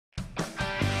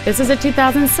This is a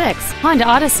 2006 Honda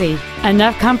Odyssey.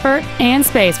 Enough comfort and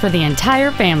space for the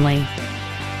entire family.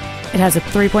 It has a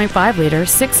 3.5-liter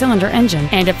six-cylinder engine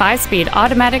and a 5-speed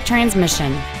automatic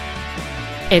transmission.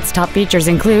 Its top features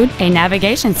include a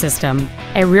navigation system,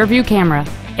 a rear-view camera,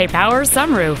 a power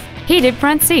sunroof, heated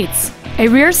front seats, a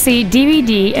rear seat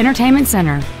DVD entertainment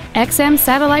center, XM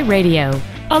satellite radio,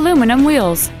 aluminum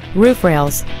wheels, roof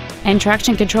rails, and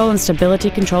traction control and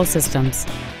stability control systems.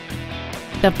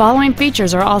 The following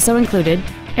features are also included: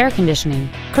 air conditioning,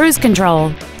 cruise control,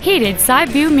 heated side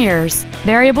view mirrors,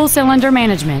 variable cylinder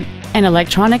management, an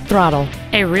electronic throttle,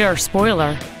 a rear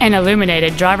spoiler, an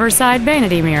illuminated driver's side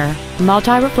vanity mirror,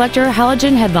 multi-reflector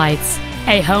halogen headlights,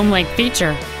 a home link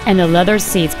feature, and the leather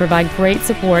seats provide great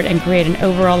support and create an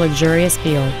overall luxurious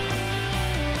feel.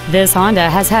 This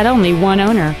Honda has had only one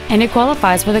owner, and it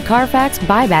qualifies for the Carfax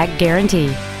buyback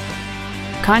guarantee.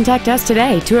 Contact us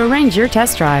today to arrange your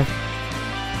test drive.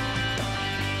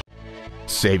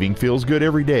 Saving feels good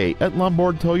every day at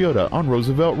Lombard Toyota on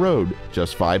Roosevelt Road,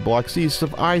 just 5 blocks east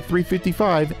of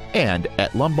I-355, and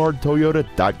at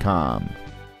lombardtoyota.com.